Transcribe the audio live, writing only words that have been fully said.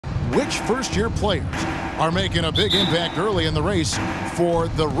which first-year players are making a big impact early in the race for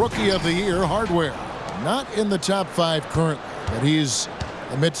the Rookie of the Year hardware. Not in the top 5 currently, but he's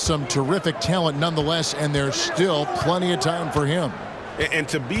amidst some terrific talent nonetheless, and there's still plenty of time for him. And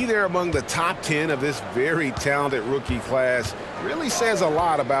to be there among the top 10 of this very talented rookie class really says a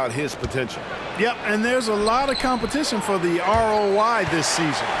lot about his potential. Yep, and there's a lot of competition for the ROI this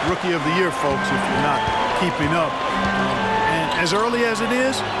season. Rookie of the Year, folks, if you're not keeping up. And as early as it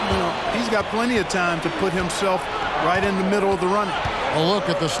is, he's got plenty of time to put himself right in the middle of the running. A look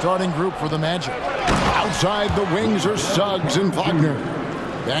at the starting group for the Magic. Outside the wings are Suggs and Wagner.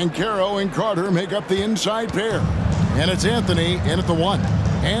 Banchero and Carter make up the inside pair. And it's Anthony in at the 1.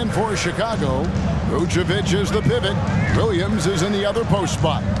 And for Chicago, Vucevic is the pivot. Williams is in the other post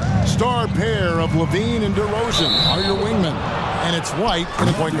spot. Star pair of Levine and DeRozan are your wingmen. And it's White in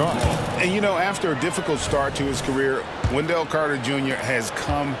the point guard. And after a difficult start to his career, Wendell Carter Jr. has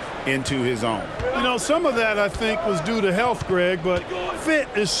come into his own. Some of that I think was due to health, Greg, but fit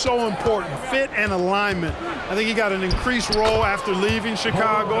is so important. Fit and alignment. I think he got an increased role after leaving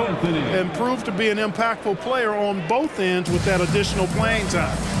Chicago and proved to be an impactful player on both ends with that additional playing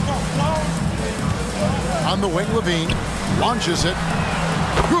time. On the wing, Levine launches it.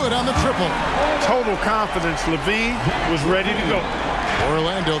 Good on the triple. Total confidence. Levine was ready to go.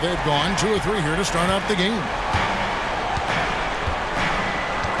 Orlando, they've gone 2 of 3 here to start off the game.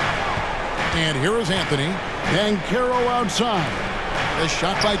 And here is Anthony. Banchero outside. The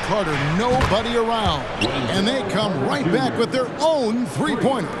shot by Carter. Nobody around. And they come right back with their own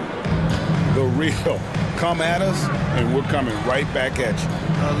three-pointer. The real. Come at us, and we're coming right back at you.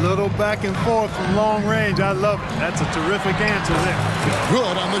 A little back and forth from long range. I love it. That's a terrific answer there.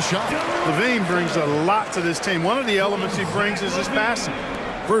 Good on the shot. Levine brings a lot to this team. One of the elements he brings is his passing.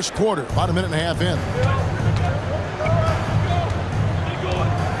 First quarter, about a minute and a half in.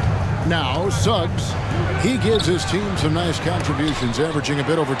 Now, Suggs. He gives his team some nice contributions, averaging a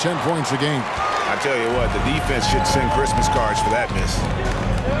bit over 10 points a game. I tell you what, the defense should send Christmas cards for that miss.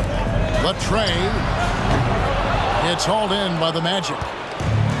 Latrey. It's hauled in by the Magic.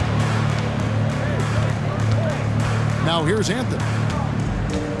 Now here's Anthony.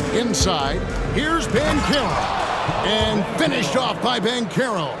 Inside, here's Banchero. And finished off by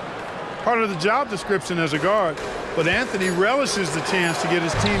Banchero. Part of the job description as a guard, but Anthony relishes the chance to get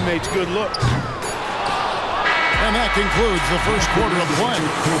his teammates good looks. And that concludes the first quarter of play.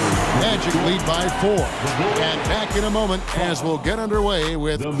 Magic lead by 4. And back in a moment as we'll get underway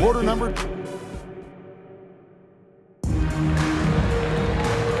with quarter number 2.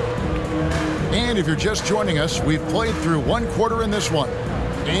 And if you're just joining us, we've played through 1 quarter in this one.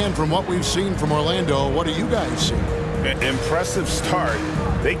 And from what we've seen from Orlando, what do you guys see? Impressive start.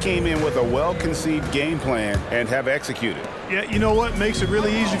 They came in with a well-conceived game plan and have executed. Yeah, you know what? Makes it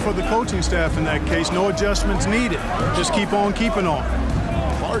really easy for the coaching staff in that case. No adjustments needed. Just keep on keeping on.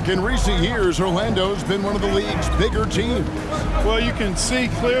 Mark, in recent years, Orlando's been one of the league's bigger teams. Well, you can see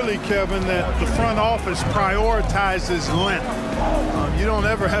clearly, Kevin, that the front office prioritizes length. You don't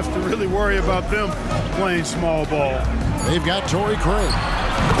ever have to really worry about them playing small ball. They've got Torrey Craig.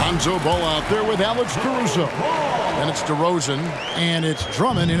 Lonzo Ball out there with Alex Caruso. And it's DeRozan, and it's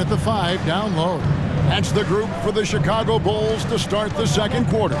Drummond in at the 5 down low. That's the group for the Chicago Bulls to start the second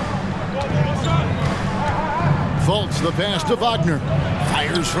quarter. Fultz the pass to Wagner.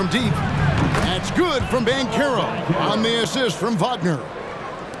 Fires from deep. That's good from Banchero on the assist from Wagner.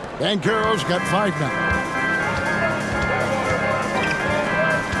 Banchero's got 5 now.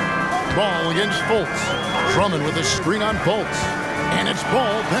 Ball against Fultz. Drummond with a screen on Fultz. And it's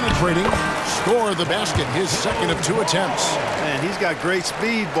Ball penetrating. Score the basket, his second of 2 attempts. Man, he's got great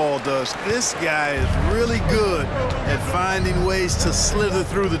speed, Ball does. This guy is really good at finding ways to slither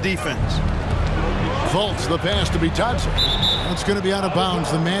through the defense. Fultz the pass to Bitadze. That's going to be out of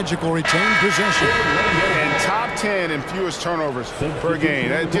bounds. The Magic will retain possession. And top 10 in fewest turnovers per game.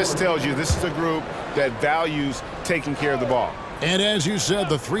 That just tells you this is a group that values taking care of the ball. And as you said,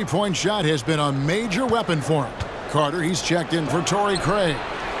 the three-point shot has been a major weapon for him. Carter, he's checked in for Torrey Craig.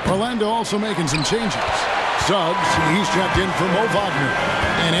 Orlando also making some changes. Suggs, he's checked in for Mo Wagner.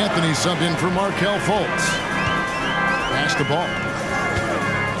 And Anthony subbed in for Markelle Fultz. Pass the ball.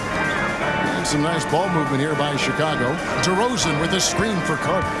 And some nice ball movement here by Chicago. DeRozan with a screen for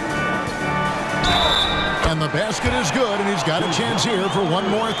Carter. And the basket is good, and he's got a chance here for one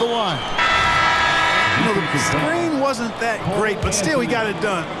more at the line. The screen wasn't that great, but still he got it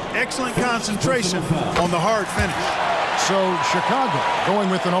done. Excellent concentration on the hard finish. So Chicago going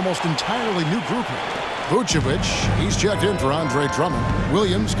with an almost entirely new group here. Vucevic, he's checked in for Andre Drummond.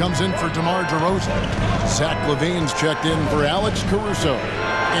 Williams comes in for DeMar DeRozan. Zach LaVine's checked in for Alex Caruso.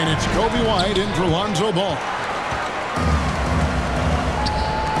 And it's Kobe White in for Lonzo Ball.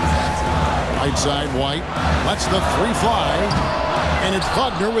 Right side, White lets the three fly. And it's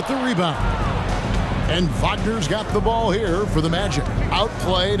Wagner with the rebound. And Wagner's got the ball here for the Magic.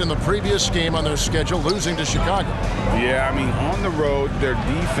 Outplayed in the previous game on their schedule, losing to Chicago. Yeah, I mean, on the road, their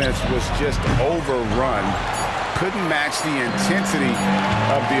defense was just overrun. Couldn't match the intensity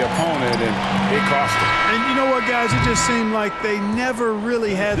of the opponent, and it cost them. And you know what, guys? It just seemed like they never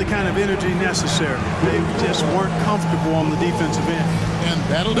really had the kind of energy necessary. They just weren't comfortable on the defensive end. And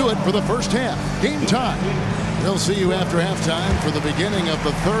that'll do it for the first half. Game time. We'll see you after halftime for the beginning of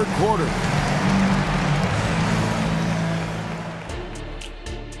the third quarter.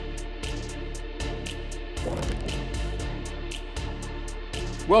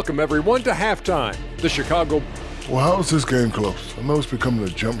 Welcome, everyone, to halftime. The Chicago... Well, how is this game close? I know it's becoming a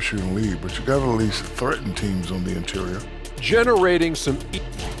jump shooting lead, but you got to at least threaten teams on the interior. generating some...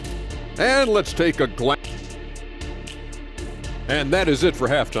 And let's take a glance. And that is it for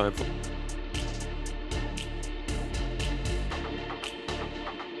halftime.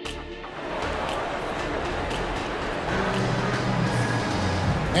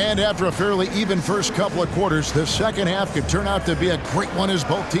 And after a fairly even first couple of quarters, the second half could turn out to be a great one as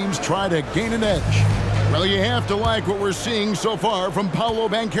both teams try to gain an edge. Well, you have to like what we're seeing so far from Paolo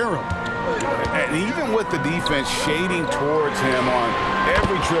Banchero. And even with the defense shading towards him on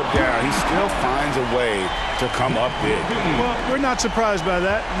every trip down, he still finds a way to come up big. Well, we're not surprised by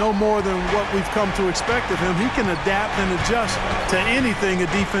that. No more than what we've come to expect of him. He can adapt and adjust to anything a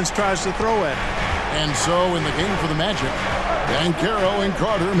defense tries to throw at him. And so in the game for the Magic, Banchero and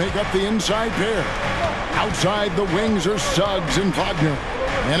Carter make up the inside pair. Outside the wings are Suggs and Wagner.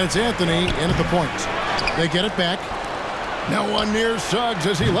 And it's Anthony in at the point. They get it back. Now one near Suggs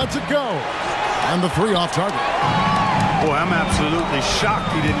as he lets it go. And the three off target. Boy, I'm absolutely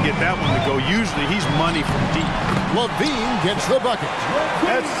shocked he didn't get that one to go. Usually he's money from deep. LaVine gets the bucket.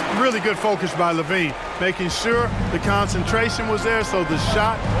 That's really good focus by LaVine, making sure the concentration was there so the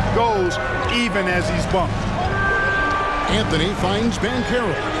shot goes even as he's bumped. Anthony finds Banchero.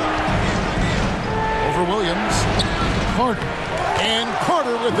 Over Williams. Carter. And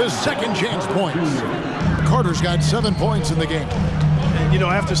Carter with his second chance points. Carter's got 7 points in the game. And, you know,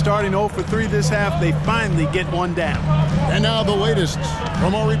 after starting 0 for 3 this half, they finally get one down. And now the latest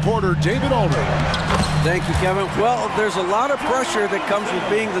from our reporter, David Aldridge. Thank you, Kevin. Well, there's a lot of pressure that comes with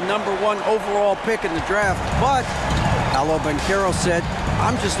being the #1 overall pick in the draft, but Paolo Banchero said,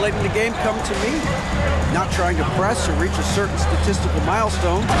 I'm just letting the game come to me. Not trying to press or reach a certain statistical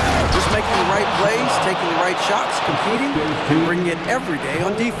milestone, just making the right plays, taking the right shots, competing, and bringing it every day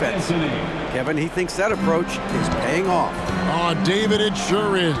on defense. Kevin, he thinks that approach is paying off. Oh, David, it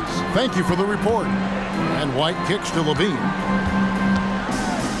sure is. Thank you for the report. And White kicks to LaVine.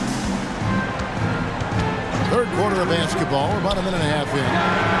 Third quarter of basketball, about a minute and a half in.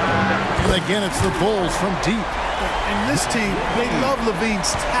 And again, it's the Bulls from deep. And this team, they love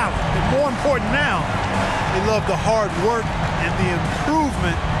LaVine's talent. But more important now, they love the hard work and the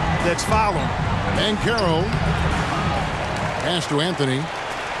improvement that's following. Banchero. Pass to Anthony.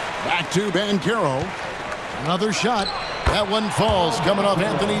 Back to Banchero. Another shot. That one falls, coming off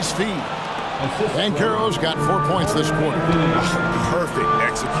Anthony's feet. Banchero's got 4 points this quarter. Perfect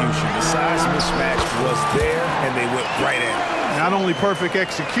execution. The size mismatch was there, and they went right in. Not only perfect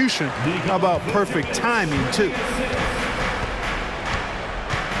execution, how about perfect timing, too?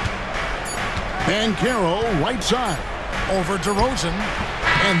 Banchero, right side. Over DeRozan.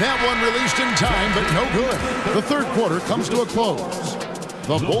 And that one released in time, but no good. The third quarter comes to a close.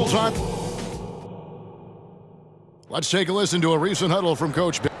 The Bulls are... Let's take a listen to a recent huddle from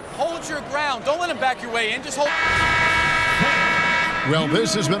Coach Ben. Hold your ground. Don't let him back your way in. Just hold... Well,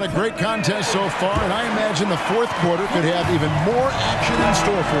 this has been a great contest so far, and I imagine the fourth quarter could have even more action in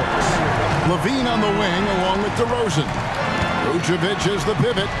store for us. LaVine on the wing along with DeRozan. Vucevic is the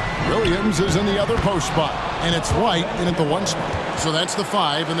pivot. Williams is in the other post spot, and it's White in at the 1 spot. So that's the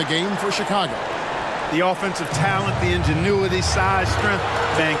 5 in the game for Chicago. The offensive talent, the ingenuity, size, strength.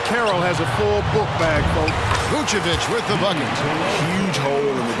 Banchero has a full book bag, folks. Vucevic with the bucket. Huge hole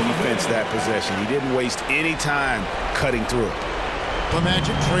in the defense that possession. He didn't waste any time cutting through it. The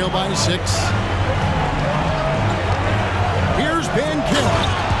Magic trail by 6. Here's Banchero.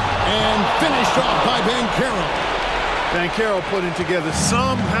 And finished off by Banchero. Banchero putting together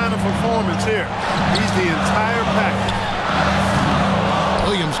some kind of performance here. He's the entire package.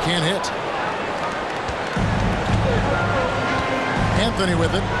 Williams can't hit. Anthony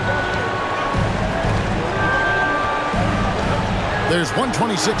with it. There's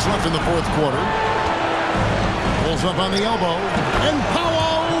 1:26 left in the fourth quarter. Pulls up on the elbow. And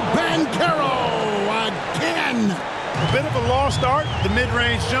Paolo Banchero again. A bit of a lost start, the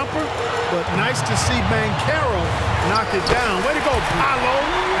mid-range jumper, but nice to see Banchero knock it down. Way to go, Paolo.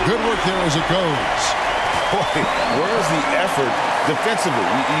 Good work there as it goes. Boy, where's the effort defensively?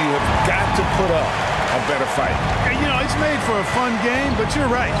 You have got to put up a better fight. You know, it's made for a fun game, but you're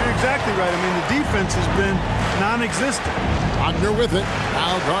right. You're exactly right. I mean, the defense has been non-existent. Wagner with it.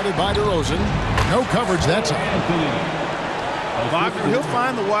 Now guarded by DeRozan. No coverage that time. Wagner, he'll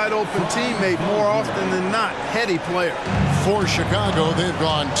find the wide-open teammate more often than not. Heady player. For Chicago, they've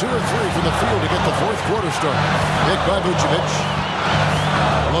gone 2 of 3 from the field to get the fourth quarter started. Hit by Vucevic.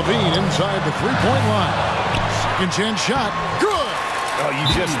 Levine inside the three-point line. Second chance shot. Good! Oh, you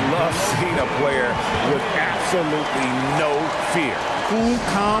just love seeing a player with absolutely no fear. Cool,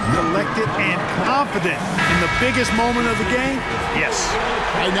 calm, collected, and confident in the biggest moment of the game? Yes.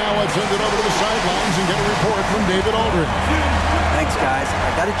 Right now, I've sent it over to the sidelines and get a report from David Aldridge. Thanks, guys. I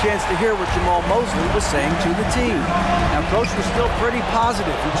got a chance to hear what Jamal Mosley was saying to the team. Now, Coach was still pretty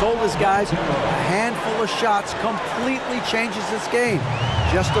positive. He told his guys a handful of shots completely changes this game.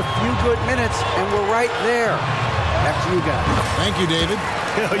 Just a few good minutes, and we're right there. Back to you guys. Thank you, David.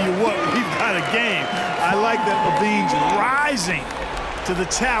 Tell you what, we've got a game. I like that Levine's rising to the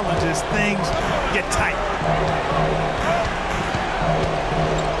challenge as things get tight.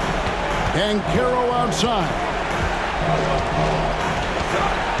 Banchero outside.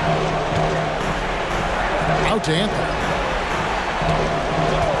 Out to Anthony.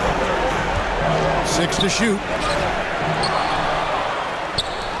 6 to shoot.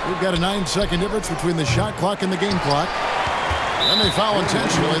 We've got a 9-second difference between the shot clock and the game clock. And they foul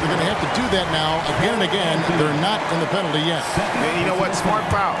intentionally. They're going to have to do that now again and again. They're not in the penalty yet. And you know what? Smart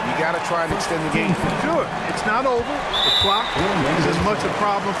foul. You got to try and extend the game. Sure. It's not over. The clock is as much a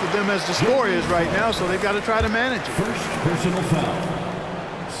problem for them as the score is right now, so they've got to try to manage it. First personal foul.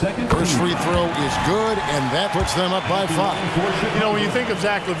 First free throw is good, and that puts them up by 5. You know, when you think of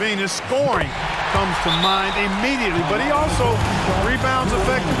Zach LaVine, his scoring comes to mind immediately, but he also rebounds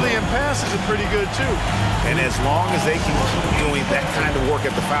effectively and passes it pretty good, too. And as long as they can keep doing that kind of work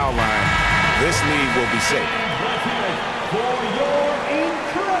at the foul line, this league will be safe. For your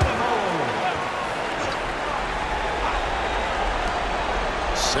incredible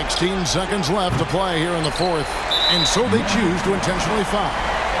 16 seconds left to play here in the fourth, and so they choose to intentionally foul.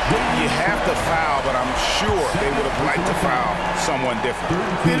 You have to foul, but I'm sure they would have liked to foul someone different.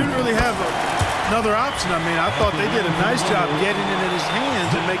 They didn't really have another option. I mean, I thought they did a nice job getting it in his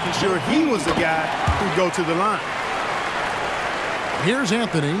hands and making sure he was the guy who'd go to the line. Here's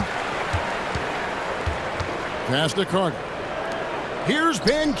Anthony. Pass to Carter. Here's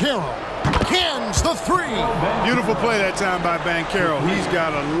Banchero. Cans the three. Beautiful play that time by Banchero. He's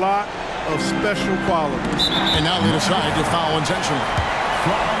got a lot of special qualities. And now they decide to foul intentionally.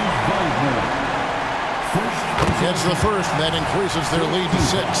 Gets the first, and that increases their lead to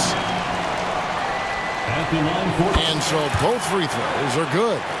 6. And so both free throws are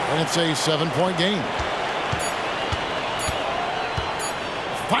good, and it's a 7-point game.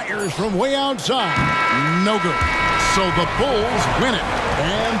 Fires from way outside. No good. So the Bulls win it,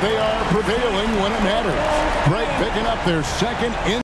 and they are prevailing when it matters. Greg picking up their second in